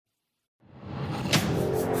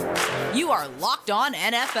You are Locked On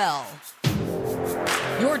NFL,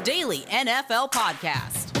 your daily NFL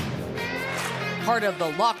podcast. Part of the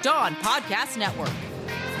Locked On Podcast Network,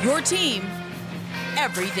 your team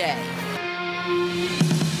every day.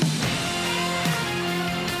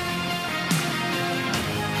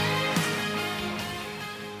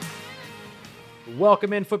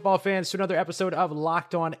 Welcome in, football fans, to another episode of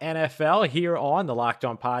Locked On NFL here on the Locked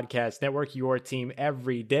On Podcast Network, your team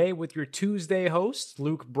every day, with your Tuesday hosts,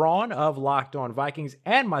 Luke Braun of Locked On Vikings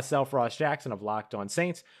and myself, Ross Jackson of Locked On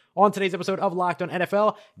Saints. On today's episode of Locked On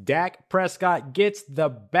NFL, Dak Prescott gets the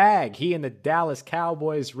bag. He and the Dallas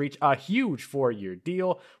Cowboys reach a huge 4-year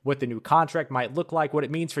deal. What the new contract might look like, what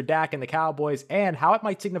it means for Dak and the Cowboys, and how it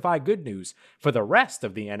might signify good news for the rest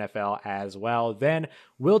of the NFL as well. Then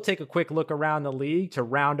we'll take a quick look around the league to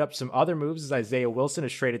round up some other moves, as Isaiah Wilson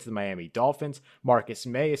is traded to the Miami Dolphins. Marcus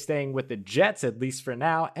May is staying with the Jets, at least for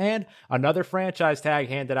now, and another franchise tag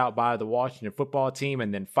handed out by the Washington football team.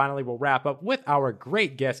 And then finally, we'll wrap up with our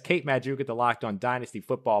great guest, Kate Magdziuk at the Locked On Dynasty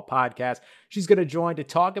Football Podcast. She's going to join to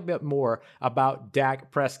talk a bit more about Dak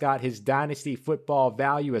Prescott, his dynasty football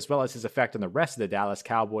value, as well as his effect on the rest of the Dallas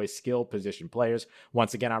Cowboys skill position players.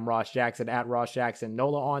 Once again, I'm Ross Jackson at Ross Jackson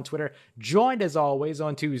Nola on Twitter, joined as always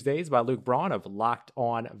on Tuesdays by Luke Braun of Locked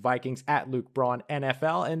On Vikings at Luke Braun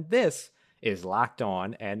NFL, and this is Locked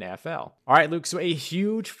On NFL. All right, Luke, so a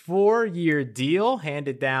huge 4-year deal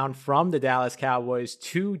handed down from the Dallas Cowboys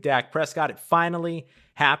to Dak Prescott. It finally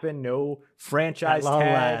happened. No franchise tag.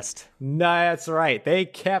 Last. No, that's right. They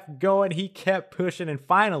kept going. He kept pushing, and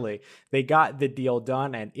finally they got the deal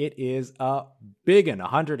done, and it is a big one.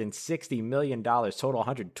 $160 million total,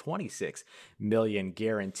 $126 million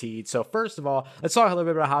guaranteed. So first of all, let's talk a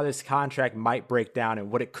little bit about how this contract might break down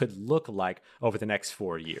and what it could look like over the next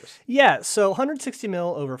 4 years. Yeah, so $160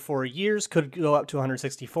 mil over 4 years, could go up to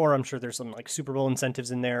 164. I'm sure there's some like Super Bowl incentives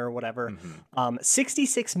in there or whatever.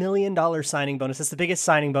 $66 million signing bonus. That's the biggest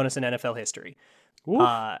signing bonus in NFL history.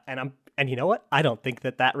 And you know what? I don't think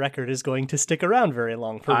that record is going to stick around very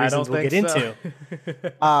long for reasons we'll get into.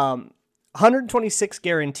 126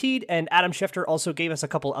 guaranteed, and Adam Schefter also gave us a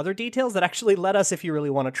couple other details that actually let us, if you really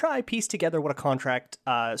want to try, piece together what a contract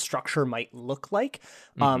structure might look like.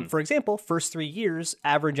 For example, first 3 years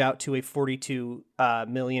average out to a $42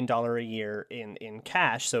 million a year in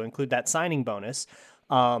cash, so include that signing bonus.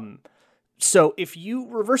 So if you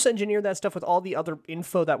reverse engineer that stuff with all the other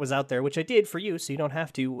info that was out there, which I did for you, so you don't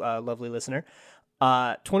have to, lovely listener,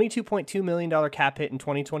 $22.2 million cap hit in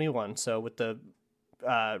 2021. So with the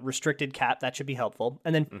restricted cap, that should be helpful.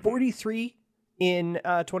 And then 43 in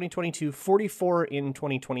 2022, 44 in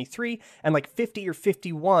 2023, and like 50 or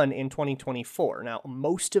 51 in 2024. Now,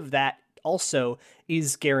 most of that also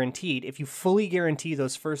is guaranteed. If you fully guarantee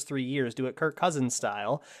those first 3 years, do it Kirk Cousins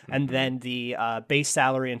style, and then the base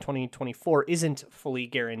salary in 2024 isn't fully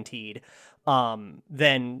guaranteed,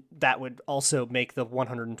 then that would also make the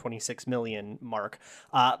 126 million mark.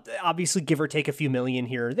 Obviously, give or take a few million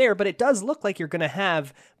here or there, but it does look like you're going to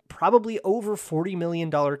have probably over $40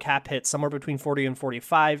 million cap hit, somewhere between 40 and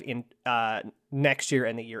 45 in next year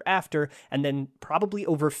and the year after, and then probably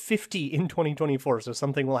over 50 in 2024. So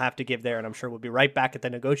something we'll have to give there, and I'm sure we'll be right back at the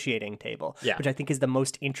negotiating table, which I think is the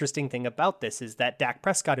most interesting thing about this, is that Dak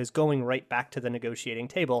Prescott is going right back to the negotiating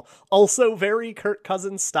table. Also very Kirk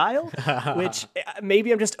Cousins style, which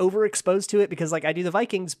maybe I'm just overexposed to it because like I do the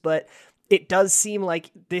Vikings, but it does seem like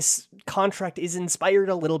this contract is inspired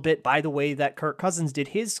a little bit by the way that Kirk Cousins did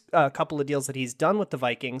his couple of deals that he's done with the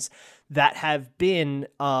Vikings that have been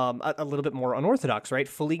a little bit more unorthodox, right?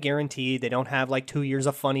 Fully guaranteed. They don't have like 2 years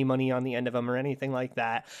of funny money on the end of them or anything like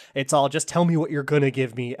that. It's all just tell me what you're going to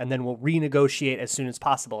give me and then we'll renegotiate as soon as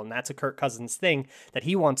possible. And that's a Kirk Cousins thing that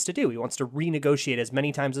he wants to do. He wants to renegotiate as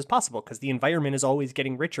many times as possible because the environment is always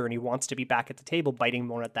getting richer and he wants to be back at the table biting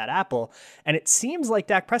more at that apple. And it seems like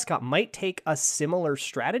Dak Prescott might take a similar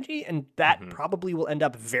strategy, and that probably will end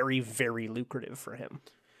up very, very lucrative for him.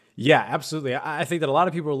 Yeah, absolutely. I think that a lot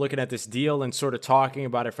of people are looking at this deal and sort of talking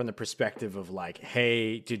about it from the perspective of like,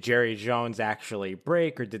 hey, did Jerry Jones actually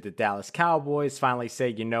break, or did the Dallas Cowboys finally say,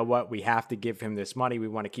 you know what, we have to give him this money, we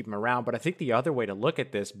want to keep him around? But I think the other way to look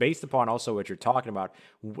at this, based upon also what you're talking about,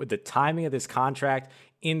 the timing of this contract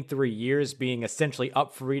in 3 years being essentially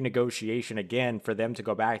up for renegotiation again for them to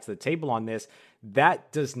go back to the table on this,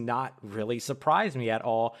 that does not really surprise me at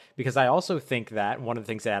all, because I also think that one of the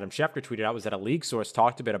things that Adam Schefter tweeted out was that a league source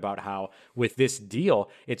talked a bit about how with this deal,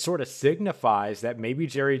 it sort of signifies that maybe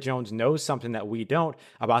Jerry Jones knows something that we don't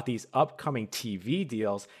about these upcoming TV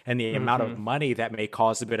deals and the amount of money that may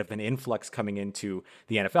cause a bit of an influx coming into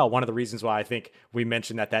the NFL. One of the reasons why I think we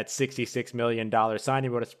mentioned that $66 million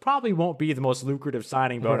signing bonus probably won't be the most lucrative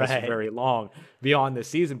signing bonus for very long beyond this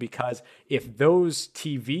season, because if those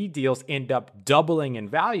TV deals end up doubling in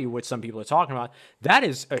value, which some people are talking about, that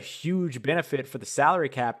is a huge benefit for the salary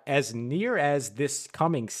cap as near as this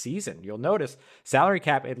coming season. You'll notice salary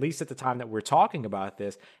cap, at least at the time that we're talking about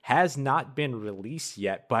this, has not been released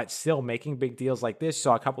yet, but still making big deals like this.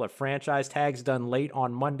 Saw a couple of franchise tags done late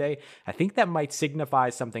on Monday. I think that might signify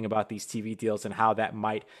something about these TV deals and how that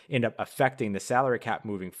might end up affecting the salary cap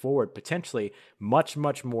moving forward. Potentially much,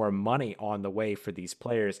 much more money on the way for these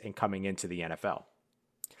players and coming into the NFL.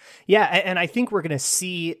 Yeah, and I think we're going to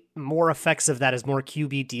see more effects of that as more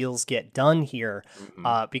QB deals get done here,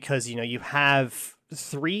 because, you have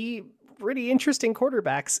 3 pretty interesting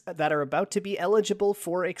quarterbacks that are about to be eligible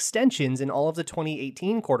for extensions in all of the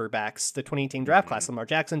 2018 quarterbacks, the 2018 draft class, Lamar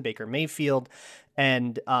Jackson, Baker Mayfield,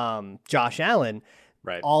 and Josh Allen.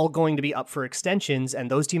 Right. All going to be up for extensions, and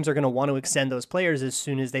those teams are going to want to extend those players as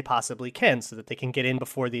soon as they possibly can so that they can get in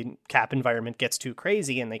before the cap environment gets too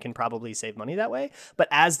crazy, and they can probably save money that way. But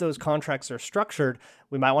as those contracts are structured,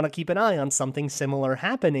 we might want to keep an eye on something similar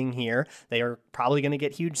happening here. They are probably going to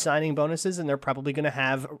get huge signing bonuses, and they're probably going to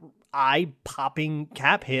have eye-popping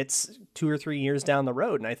cap hits 2 or 3 years down the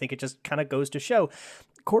road. And I think it just kind of goes to show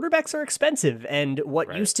quarterbacks are expensive, and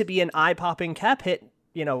what used to be an eye-popping cap hit,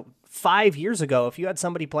 5 years ago, if you had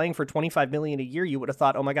somebody playing for $25 million a year, you would have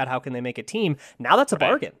thought, oh my God, how can they make a team? Now that's a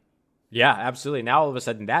bargain. Yeah, absolutely. Now all of a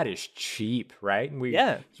sudden that is cheap, right? And we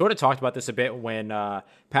sort of talked about this a bit when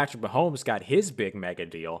Patrick Mahomes got his big mega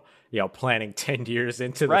deal, planning 10 years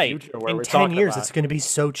into the future. Where in 10 years, it's going to be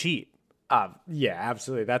so cheap. Yeah,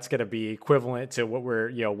 absolutely. That's going to be equivalent to what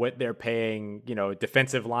what they're paying,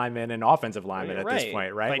 defensive linemen and offensive linemen at this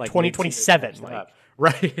point, right? Like 2027.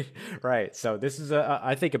 Right. So this is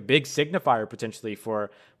I think a big signifier potentially for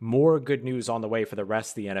more good news on the way for the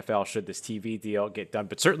rest of the NFL should this TV deal get done.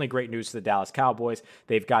 But certainly great news for the Dallas Cowboys.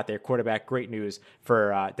 They've got their quarterback. Great news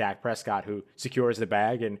for Dak Prescott, who secures the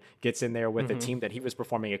bag and gets in there with a team that he was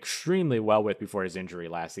performing extremely well with before his injury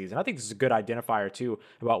last season. I think this is a good identifier too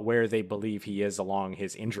about where they believe he is along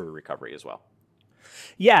his injury recovery as well.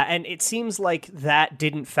 Yeah, and it seems like that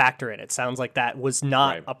didn't factor in. It sounds like that was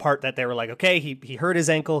not a part that they were like, okay, he hurt his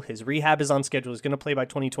ankle, his rehab is on schedule, he's going to play by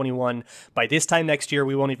 2021. By this time next year,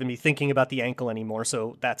 we won't even be thinking about the ankle anymore,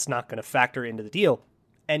 so that's not going to factor into the deal.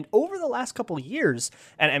 And over the last couple of years,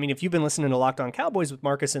 and I mean, if you've been listening to Locked On Cowboys with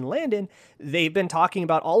Marcus and Landon, they've been talking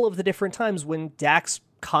about all of the different times when Dak's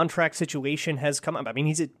contract situation has come up. I mean,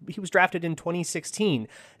 he was drafted in 2016.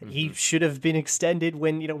 He should have been extended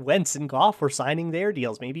when, Wentz and Goff were signing their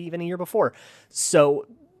deals, maybe even a year before. So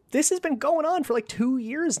this has been going on for like 2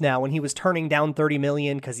 years now when he was turning down $30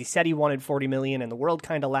 million because he said he wanted $40 million and the world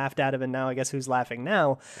kind of laughed at him. And now I guess who's laughing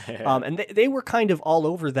now? And they were kind of all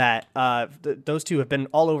over that. Those two have been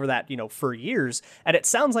all over that, for years. And it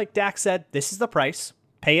sounds like Dak said, this is the price,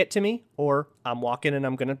 pay it to me, or I'm walking and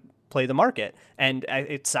I'm going to play the market. And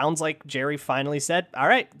it sounds like Jerry finally said, all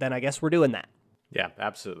right, then I guess we're doing that. Yeah,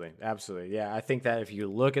 absolutely. Absolutely. Yeah, I think that if you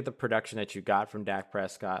look at the production that you got from Dak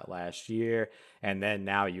Prescott last year, and then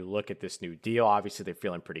now you look at this new deal, obviously they're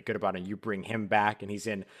feeling pretty good about it. You bring him back, and he's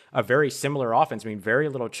in a very similar offense. I mean, very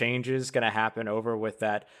little changes going to happen over with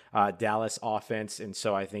that Dallas offense. And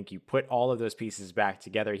so I think you put all of those pieces back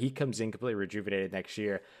together. He comes in completely rejuvenated next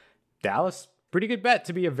year. Dallas, pretty good bet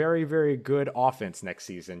to be a very, very good offense next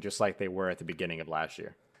season, just like they were at the beginning of last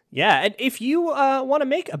year. Yeah, and if you want to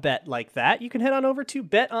make a bet like that, you can head on over to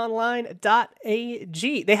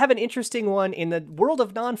betonline.ag. They have an interesting one in the world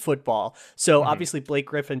of non-football. So obviously Blake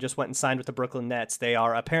Griffin just went and signed with the Brooklyn Nets. They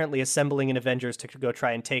are apparently assembling an Avengers to go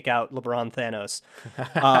try and take out LeBron Thanos.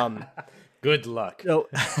 Good luck. So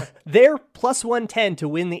they're plus 110 to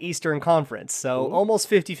win the Eastern Conference. So almost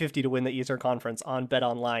 50-50 to win the Eastern Conference on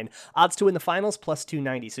BetOnline. Odds to win the finals plus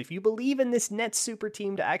 290. So if you believe in this Nets super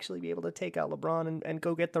team to actually be able to take out LeBron and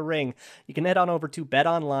go get the ring, you can head on over to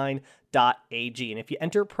betonline.ag. And if you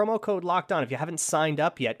enter promo code Locked On, if you haven't signed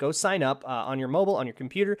up yet, go sign up on your mobile, on your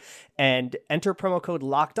computer, and enter promo code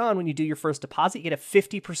Locked On. When you do your first deposit, you get a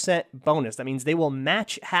 50% bonus. That means they will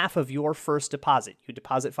match half of your first deposit. You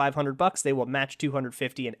deposit $500, they will match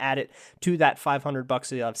 $250 and add it to that $500.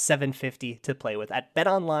 So you'll have $750 to play with at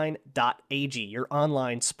betonline.ag, your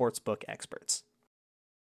online sportsbook experts.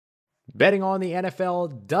 Betting on the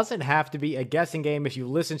NFL doesn't have to be a guessing game if you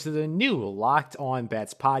listen to the new Locked On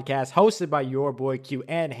Bets podcast hosted by your boy Q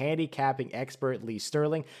and handicapping expert Lee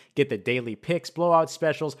Sterling. Get the daily picks, blowout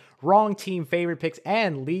specials, wrong team favorite picks,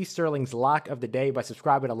 and Lee Sterling's lock of the day by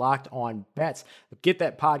subscribing to Locked On Bets. Get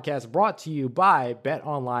that podcast brought to you by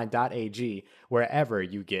betonline.ag, wherever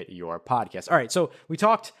you get your podcasts. All right, so we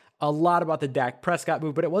talked a lot about the Dak Prescott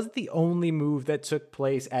move, but it wasn't the only move that took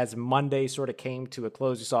place as Monday sort of came to a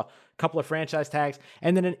close. You saw a couple of franchise tags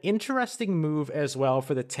and then an interesting move as well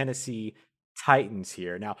for the Tennessee Titans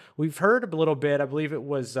here. Now, we've heard a little bit, I believe it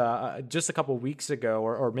was just a couple of weeks ago,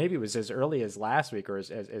 or maybe it was as early as last week or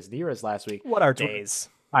as near as last week. What are days?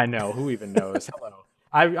 I know, who even knows? Hello.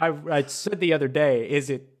 I said the other day,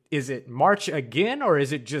 is it March again, or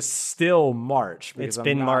is it just still March? Because it's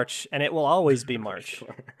been March, and it will always be March.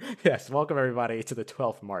 Sure. Yes, welcome everybody to the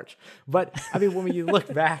 12th March. But, I mean, when you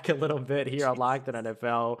look back a little bit here on Locked On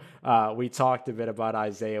NFL, we talked a bit about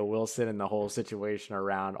Isaiah Wilson and the whole situation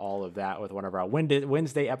around all of that with one of our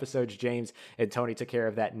Wednesday episodes. James and Tony took care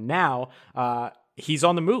of that. Now, he's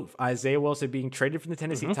on the move. Isaiah Wilson being traded from the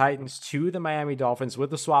Tennessee Titans to the Miami Dolphins with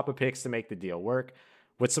the swap of picks to make the deal work.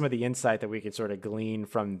 What's some of the insight that we could sort of glean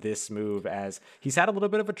from this move, as he's had a little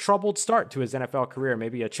bit of a troubled start to his NFL career?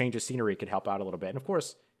 Maybe a change of scenery could help out a little bit. And of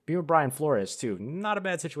course, being with Brian Flores too, not a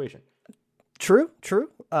bad situation. True.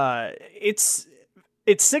 It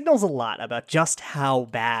signals a lot about just how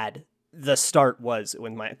bad the start was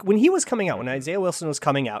when he was coming out. When Isaiah Wilson was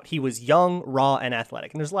coming out, he was young, raw, and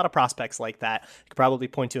athletic. And there's a lot of prospects like that. You could probably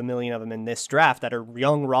point to a million of them in this draft that are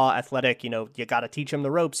young, raw, athletic. You know, you got to teach them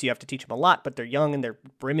the ropes. You have to teach them a lot, but they're young and they're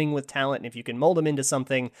brimming with talent. And if you can mold them into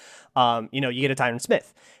something, you get a Tyron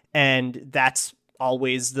Smith. And that's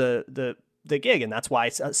always the gig. And that's why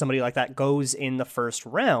somebody like that goes in the first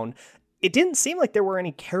round. It didn't seem like there were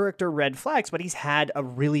any character red flags, but he's had a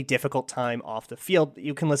really difficult time off the field.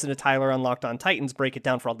 You can listen to Tyler on Locked On Titans, break it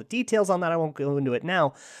down for all the details on that. I won't go into it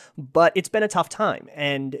now, but it's been a tough time.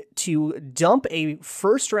 And to dump a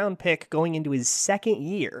first-round pick going into his second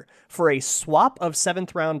year for a swap of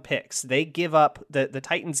seventh-round picks, they give up, the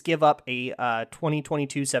Titans give up a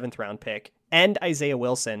 2022 seventh-round pick and Isaiah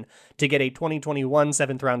Wilson to get a 2021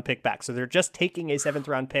 seventh-round pick back. So they're just taking a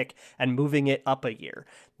seventh-round pick and moving it up a year.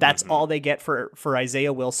 That's all they get for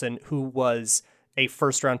Isaiah Wilson, who was a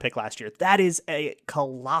first-round pick last year. That is a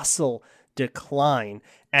colossal decline.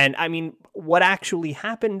 And, I mean, what actually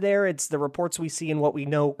happened there, it's the reports we see and what we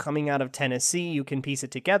know coming out of Tennessee. You can piece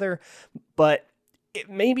it together. But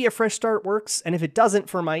maybe a fresh start works, and if it doesn't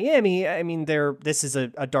for Miami, I mean, this is a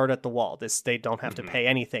dart at the wall. They don't have to pay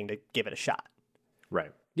anything to give it a shot.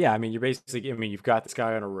 Right. Yeah, I mean, you've got this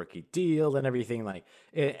guy on a rookie deal and everything, like,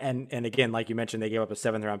 and again, like you mentioned, they gave up a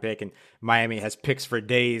seventh-round pick, and Miami has picks for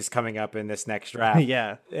days coming up in this next draft.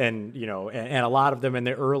 Yeah, and a lot of them in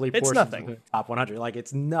the early portions of the top 100. Like,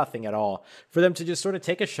 it's nothing at all for them to just sort of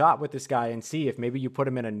take a shot with this guy and see if maybe you put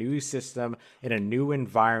him in a new system, in a new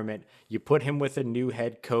environment, you put him with a new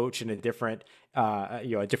head coach in a different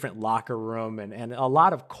a different locker room and a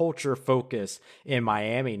lot of culture focus in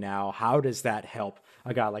Miami now. How does that help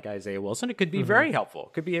a guy like Isaiah Wilson? It could be very helpful.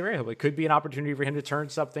 It could be very helpful. It could be an opportunity for him to turn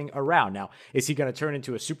something around. Now, is he going to turn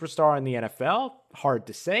into a superstar in the NFL? Hard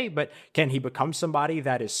to say, but can he become somebody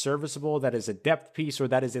that is serviceable, that is a depth piece, or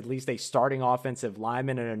that is at least a starting offensive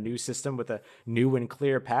lineman in a new system with a new and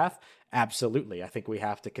clear path? Absolutely. I think we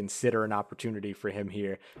have to consider an opportunity for him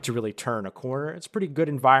here to really turn a corner. It's a pretty good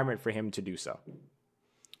environment for him to do so.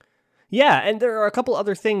 Yeah, and there are a couple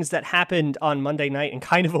other things that happened on Monday night in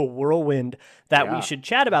kind of a whirlwind that we should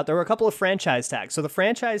chat about. There were a couple of franchise tags. So the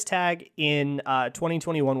franchise tag in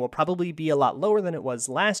 2021 will probably be a lot lower than it was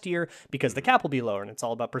last year because the cap will be lower, and it's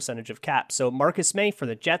all about percentage of cap. So Marcus May for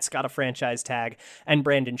the Jets got a franchise tag, and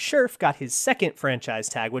Brandon Scherff got his second franchise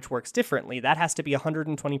tag, which works differently. That has to be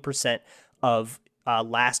 120% of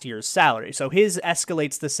last year's salary. So his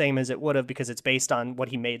escalates the same as it would have because it's based on what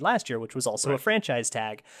he made last year, which was also a franchise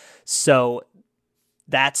tag. So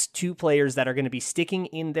that's two players that are going to be sticking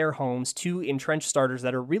in their homes, two entrenched starters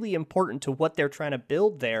that are really important to what they're trying to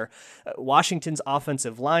build there. Washington's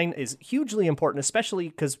offensive line is hugely important, especially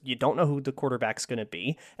because you don't know who the quarterback's going to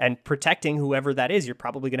be, and protecting whoever that is, you're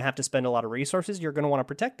probably going to have to spend a lot of resources. You're going to want to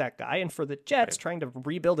protect that guy. And for the Jets, trying to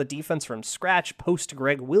rebuild a defense from scratch post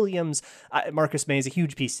Greg Williams, Marcus May is a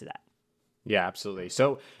huge piece to that. Yeah, absolutely.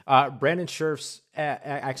 So Brandon Scherf's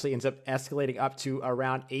actually ends up escalating up to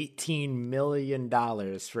around $18 million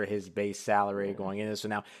for his base salary going into. So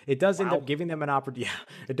now it does end up giving them an opportunity.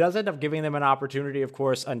 Yeah, it does end up giving them an opportunity, of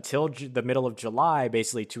course, until the middle of July,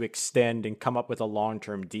 basically to extend and come up with a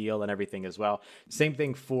long-term deal and everything as well. Same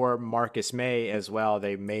thing for Marcus May as well.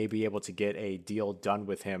 They may be able to get a deal done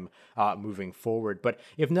with him moving forward. But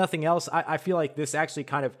if nothing else, I feel like this actually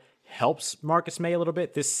kind of helps Marcus May a little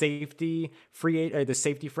bit. This safety the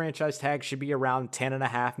safety franchise tag should be around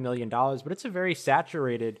 $10.5 million, but it's a very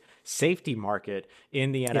saturated safety market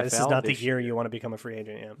in the NFL. Yeah, this is not the year you want to become a free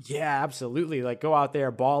agent. Yeah, absolutely. Like, go out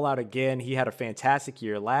there, ball out again. He had a fantastic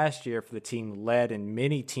year last year for the team, led in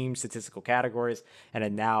many team statistical categories,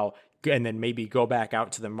 and then maybe go back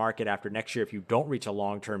out to the market after next year if you don't reach a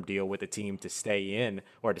long-term deal with a team to stay in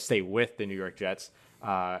or to stay with the New York Jets.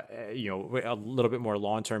 A little bit more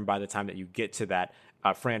long-term by the time that you get to that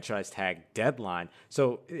franchise tag deadline.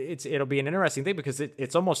 So it'll be an interesting thing because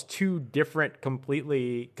it's almost two different,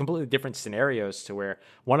 completely different scenarios, to where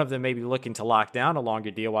one of them may be looking to lock down a longer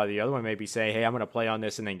deal while the other one may be saying, hey, I'm going to play on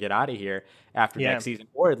this and then get out of here after next season,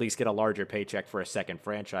 or at least get a larger paycheck for a second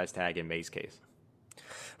franchise tag in May's case.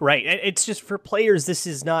 Right. It's just, for players, this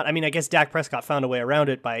is not, I mean, I guess Dak Prescott found a way around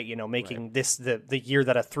it by, making this the year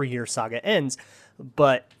that a 3-year saga ends.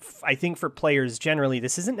 But I think for players generally,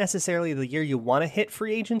 this isn't necessarily the year you want to hit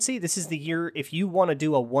free agency. This is the year, if you want to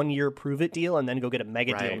do a 1-year prove it deal and then go get a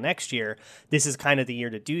mega deal next year, this is kind of the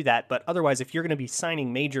year to do that. But otherwise, if you're going to be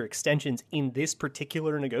signing major extensions in this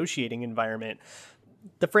particular negotiating environment,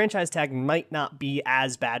 the franchise tag might not be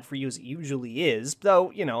as bad for you as it usually is,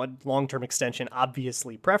 though, a long-term extension,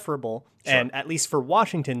 obviously preferable. Sure. And at least for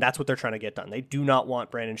Washington, that's what they're trying to get done. They do not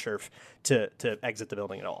want Brandon Scherf to exit the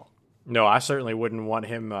building at all. No, I certainly wouldn't want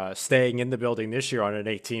him staying in the building this year on an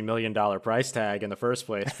 $18 million price tag in the first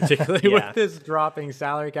place, particularly with this dropping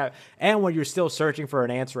salary cap. And when you're still searching for an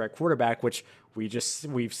answer at quarterback, which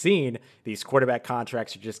we've seen, these quarterback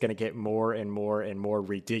contracts are just going to get more and more and more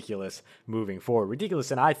ridiculous moving forward.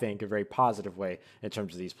 Ridiculous in, I think, a very positive way in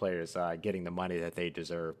terms of these players getting the money that they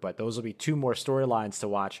deserve. But those will be two more storylines to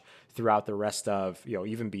watch throughout the rest of,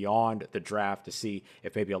 even beyond the draft, to see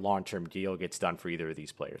if maybe a long-term deal gets done for either of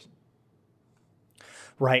these players.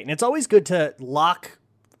 Right. And it's always good to lock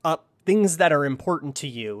up things that are important to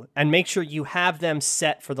you and make sure you have them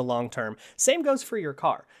set for the long term. Same goes for your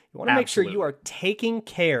car. You want to make sure you are taking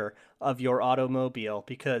care of your automobile,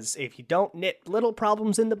 because if you don't nip little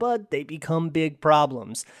problems in the bud, they become big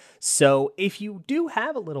problems. So if you do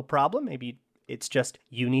have a little problem, maybe it's just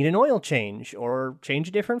you need an oil change or change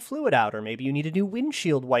a different fluid out, or maybe you need a new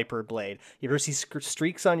windshield wiper blade. You ever see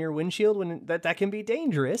streaks on your windshield? When that can be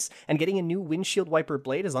dangerous. And getting a new windshield wiper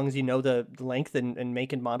blade, as long as you know the length and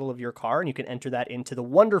make and model of your car, and you can enter that into the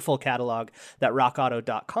wonderful catalog that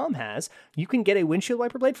rockauto.com has, you can get a windshield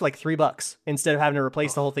wiper blade for like $3 instead of having to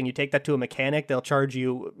replace the whole thing. You take that to a mechanic, they'll charge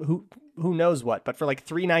you who knows what, but for like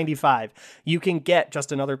 $3.95, you can get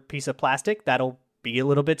just another piece of plastic that'll be a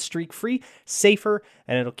little bit streak-free, safer,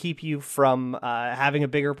 and it'll keep you from having a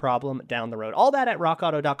bigger problem down the road. All that at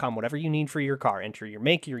rockauto.com, whatever you need for your car. Enter your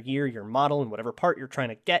make, your year, your model, and whatever part you're trying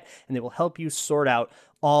to get, and they will help you sort out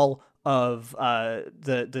all of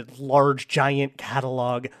the large, giant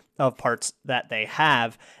catalog of parts that they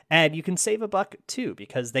have. And you can save $1 too,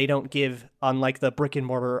 because they don't give, unlike the brick and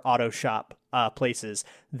mortar auto shop places,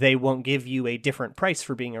 they won't give you a different price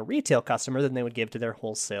for being a retail customer than they would give to their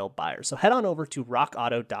wholesale buyers. So head on over to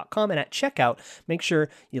rockauto.com, and at checkout, make sure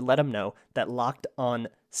you let them know that Locked On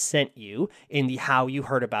sent you in the How You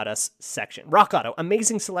Heard About Us section. Rock Auto,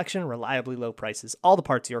 amazing selection, reliably low prices, all the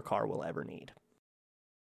parts your car will ever need.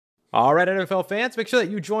 All right, NFL fans, make sure that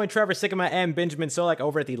you join Trevor Sikkema and Benjamin Solak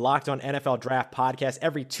over at the Locked On NFL Draft podcast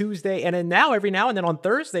every Tuesday, and then every now and then on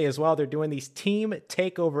Thursday as well. They're doing these team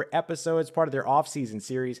takeover episodes, part of their offseason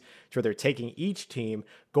series, where they're taking each team,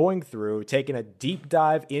 going through, taking a deep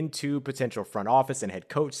dive into potential front office and head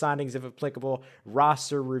coach signings, if applicable,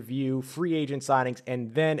 roster review, free agent signings,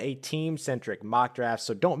 and then a team-centric mock draft.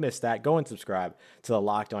 So don't miss that. Go and subscribe to the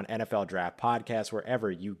Locked On NFL Draft podcast wherever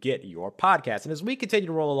you get your podcast. And as we continue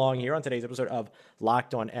to roll along here on today's episode of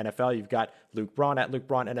Locked On NFL, you've got Luke Braun at Luke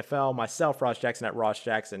Braun NFL, myself, Ross Jackson at Ross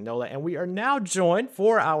Jackson NOLA, and we are now joined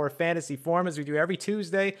for our fantasy forum, as we do every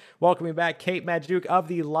Tuesday, welcoming back Kate Magdziuk of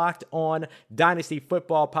the Locked On Dynasty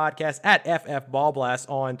Football podcast at FF Ball Blast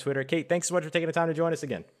on Twitter. Kate, thanks so much for taking the time to join us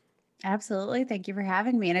again. Absolutely. Thank you for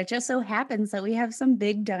having me. And it just so happens that we have some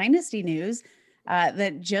big Dynasty news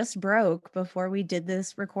that just broke before we did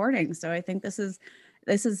this recording. So I think this is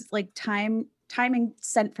like timing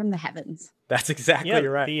sent from the heavens. That's exactly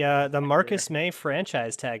right. The Marcus May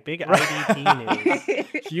franchise tag, big IDP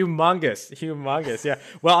news. Humongous. Yeah.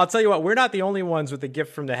 Well, I'll tell you what, we're not the only ones with the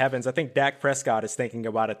gift from the heavens. I think Dak Prescott is thinking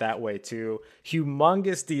about it that way too.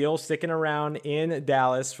 Humongous deal, sticking around in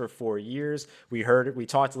Dallas for 4 years. We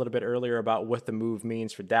talked a little bit earlier about what the move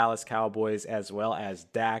means for Dallas Cowboys as well as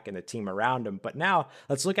Dak and the team around him. But now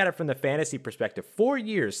let's look at it from the fantasy perspective. 4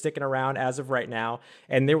 years sticking around as of right now.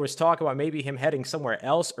 And there was talk about maybe him heading somewhere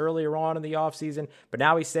else earlier on in the offseason, but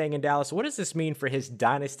now he's staying in Dallas. What does this mean for his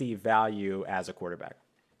dynasty value as a quarterback?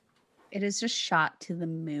 It is just shot to the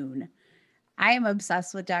moon. I am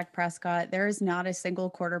obsessed with Dak Prescott. There is not a single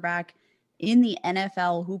quarterback in the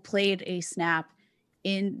NFL who played a snap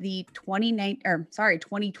in the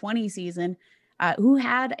 2020 season who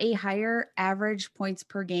had a higher average points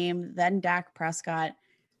per game than Dak Prescott.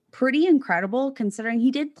 Pretty incredible considering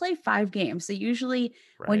he did play 5 games. So usually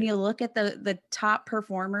when you look at the top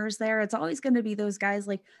performers there, it's always going to be those guys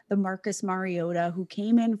like the Marcus Mariota who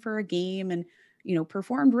came in for a game and,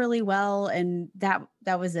 performed really well. And that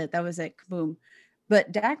was it. That was it. Boom.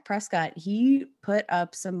 But Dak Prescott, he put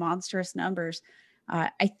up some monstrous numbers.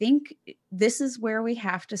 I think this is where we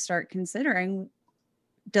have to start considering,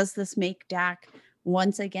 does this make Dak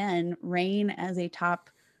once again reign as a top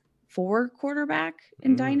 4 quarterback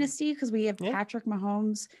in Dynasty? Because we have Patrick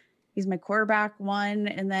Mahomes. He's my quarterback 1.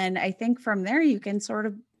 And then I think from there you can sort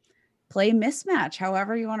of play mismatch,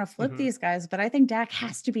 however you want to flip these guys. But I think Dak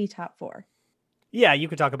has to be top 4. Yeah, you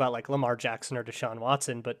could talk about like Lamar Jackson or Deshaun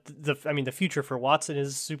Watson, but the future for Watson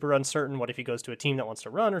is super uncertain. What if he goes to a team that wants to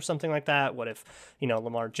run or something like that? What if,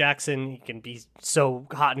 Lamar Jackson, he can be so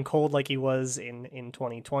hot and cold like he was in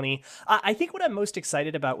 2020. I think what I'm most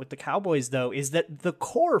excited about with the Cowboys, though, is that the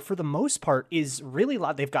core, for the most part, is really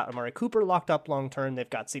they've got Amari Cooper locked up long-term. They've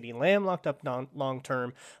got CeeDee Lamb locked up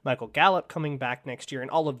long-term. Michael Gallup coming back next year.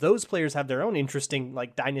 And all of those players have their own interesting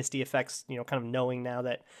like dynasty effects, kind of knowing now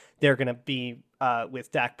that they're going to be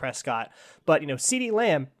with Dak Prescott. But, CeeDee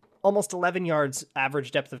Lamb, almost 11 yards average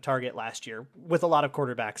depth of target last year with a lot of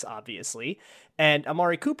quarterbacks, obviously. And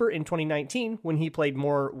Amari Cooper in 2019, when he played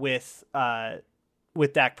more with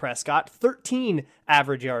Dak Prescott, 13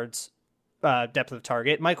 average yards depth of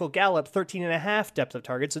target. Michael Gallup, 13.5 depth of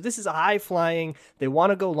target. So this is a high flying. They want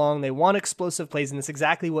to go long. They want explosive plays, and it's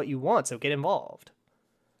exactly what you want. So get involved.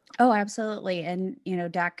 Oh, absolutely. And,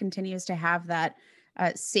 Dak continues to have that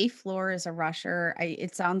safe floor as a rusher.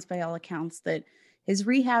 It sounds by all accounts that his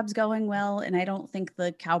rehab's going well, and I don't think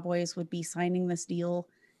the Cowboys would be signing this deal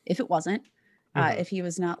if it wasn't, if he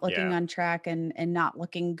was not looking on track and not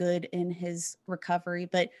looking good in his recovery.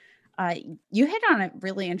 But you hit on a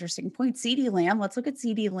really interesting point. CeeDee Lamb, let's look at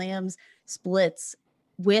CeeDee Lamb's splits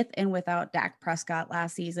with and without Dak Prescott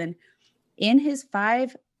last season. In his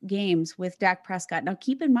 5 games with Dak Prescott, now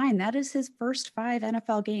keep in mind, that is his first 5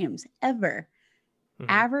 NFL games ever.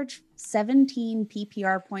 Average 17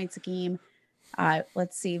 PPR points a game.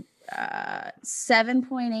 Let's see,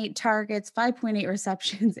 7.8 targets, 5.8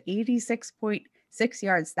 receptions, 86.6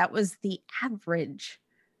 yards. That was the average.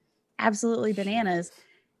 Absolutely bananas.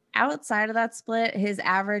 Outside of that split, his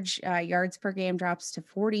average yards per game drops to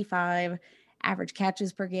 45. Average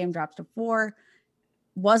catches per game drops to 4.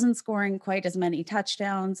 Wasn't scoring quite as many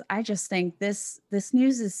touchdowns. I just think this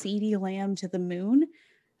news is CeeDee Lamb to the moon.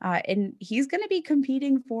 And he's going to be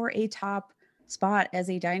competing for a top spot as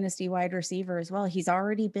a dynasty wide receiver as well. He's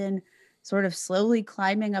already been sort of slowly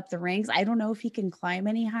climbing up the ranks. I don't know if he can climb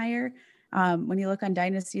any higher. When you look on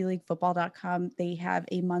dynastyleaguefootball.com, they have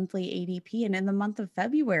a monthly ADP. And in the month of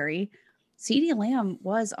February, CeeDee Lamb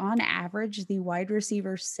was on average the wide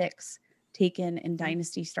receiver 6 taken in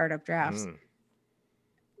dynasty startup drafts.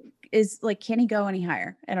 Is like, can he go any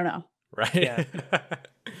higher? I don't know. Right. Yeah.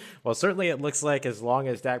 Well, certainly it looks like as long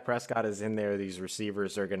as Dak Prescott is in there, these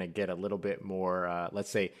receivers are going to get a little bit more, let's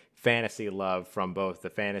say, fantasy love from both the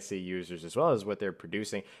fantasy users as well as what they're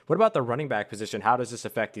producing. What about the running back position? How does this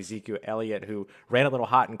affect Ezekiel Elliott, who ran a little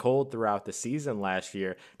hot and cold throughout the season last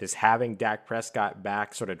year? Does having Dak Prescott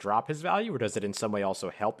back sort of drop his value, or does it in some way also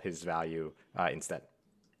help his value instead?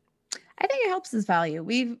 I think it helps his value.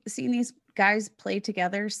 We've seen these guys play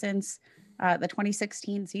together since the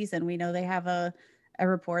 2016 season. We know they have a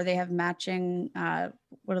rapport. They have matching,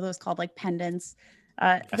 what are those called? Like pendants.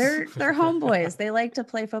 They're homeboys. They like to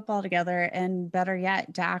play football together. And better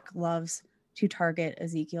yet, Dak loves to target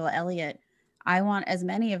Ezekiel Elliott. I want as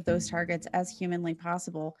many of those targets as humanly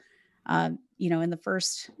possible. In the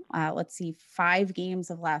first, 5 games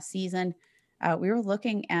of last season, we were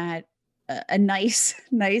looking at a nice,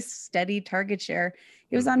 steady target share.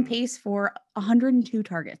 He was on pace for 102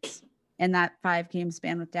 targets in that 5-game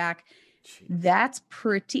span with Dak. That's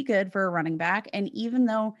pretty good for a running back. And even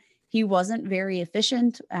though he wasn't very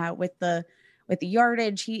efficient with the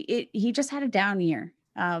yardage, he just had a down year.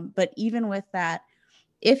 But even with that,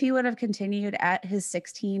 if he would have continued at his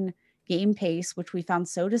 16 game pace, which we found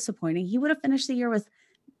so disappointing, he would have finished the year with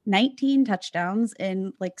 19 touchdowns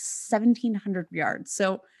and like 1,700 yards.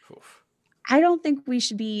 So I don't think we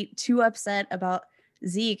should be too upset about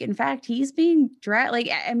Zeke. In fact, he's being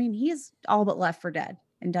he's all but left for dead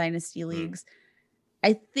in dynasty leagues.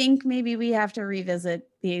 I think maybe we have to revisit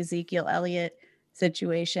the Ezekiel Elliott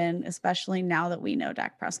situation, especially now that we know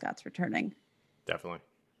Dak Prescott's returning. Definitely.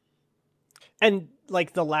 And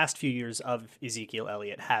like the last few years of Ezekiel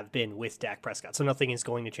Elliott have been with Dak Prescott, so nothing is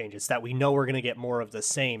going to change. It's that we know we're going to get more of the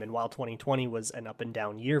same. And while 2020 was an up and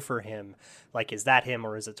down year for him, like, is that him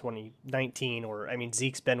or is it 2019? Or, I mean,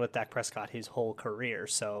 Zeke's been with Dak Prescott his whole career.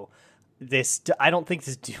 So I don't think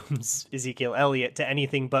this dooms Ezekiel Elliott to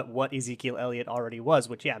anything but what Ezekiel Elliott already was,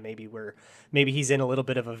 which, yeah, maybe he's in a little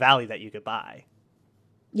bit of a valley that you could buy.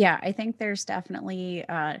 Yeah, I think there's definitely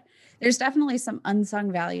some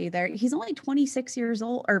unsung value there. He's only 26 years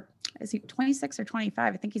old, or is he 26 or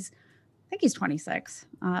 25? I think he's 26.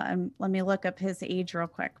 Let me look up his age real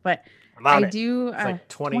quick. But I do. It's like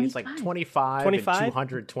 20. 25. It's like 25 and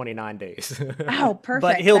 229 days. Oh, perfect.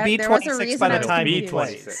 But he'll be 26 by the time he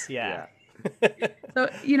plays. Yeah. So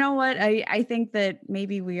you know what? I think that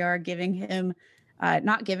maybe we are giving him.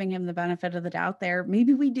 Not giving him the benefit of the doubt there.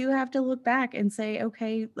 Maybe we do have to look back and say,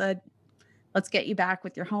 okay, let's get you back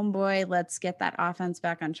with your homeboy. Let's get that offense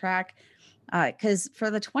back on track. Because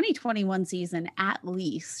for the 2021 season, at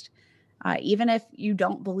least, even if you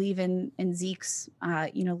don't believe in Zeke's,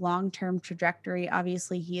 long-term trajectory,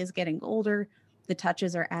 obviously he is getting older. The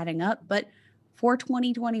touches are adding up. But for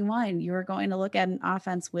 2021, you're going to look at an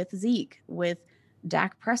offense with Zeke, with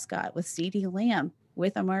Dak Prescott, with CeeDee Lamb,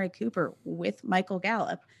 with Amari Cooper, with Michael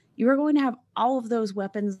Gallup. You are going to have all of those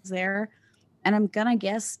weapons there. And I'm going to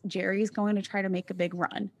guess Jerry's going to try to make a big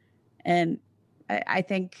run. And I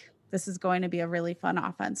think this is going to be a really fun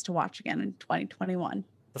offense to watch again in 2021.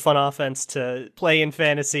 The fun offense to play in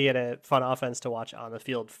fantasy and a fun offense to watch on the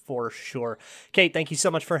field for sure. Kate, thank you so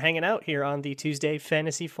much for hanging out here on the Tuesday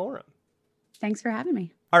Fantasy Forum. Thanks for having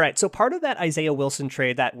me. All right, so part of that Isaiah Wilson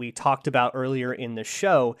trade that we talked about earlier in the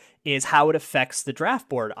show is how it affects the draft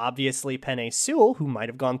board. Obviously, Penei Sewell, who might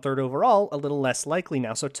have gone third overall, a little less likely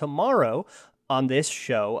now. So tomorrow on this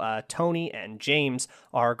show, Tony and James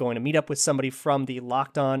are going to meet up with somebody from the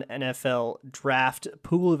Locked On NFL Draft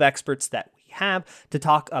pool of experts that we have to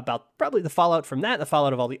talk about probably the fallout from that, the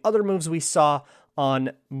fallout of all the other moves we saw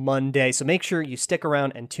on Monday. So make sure you stick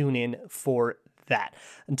around and tune in for that.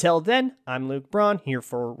 Until then, I'm Luke Braun here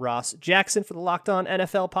for Ross Jackson for the Locked On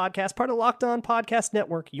NFL podcast, part of Locked On Podcast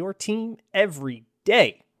Network, your team every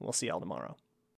day. We'll see y'all tomorrow.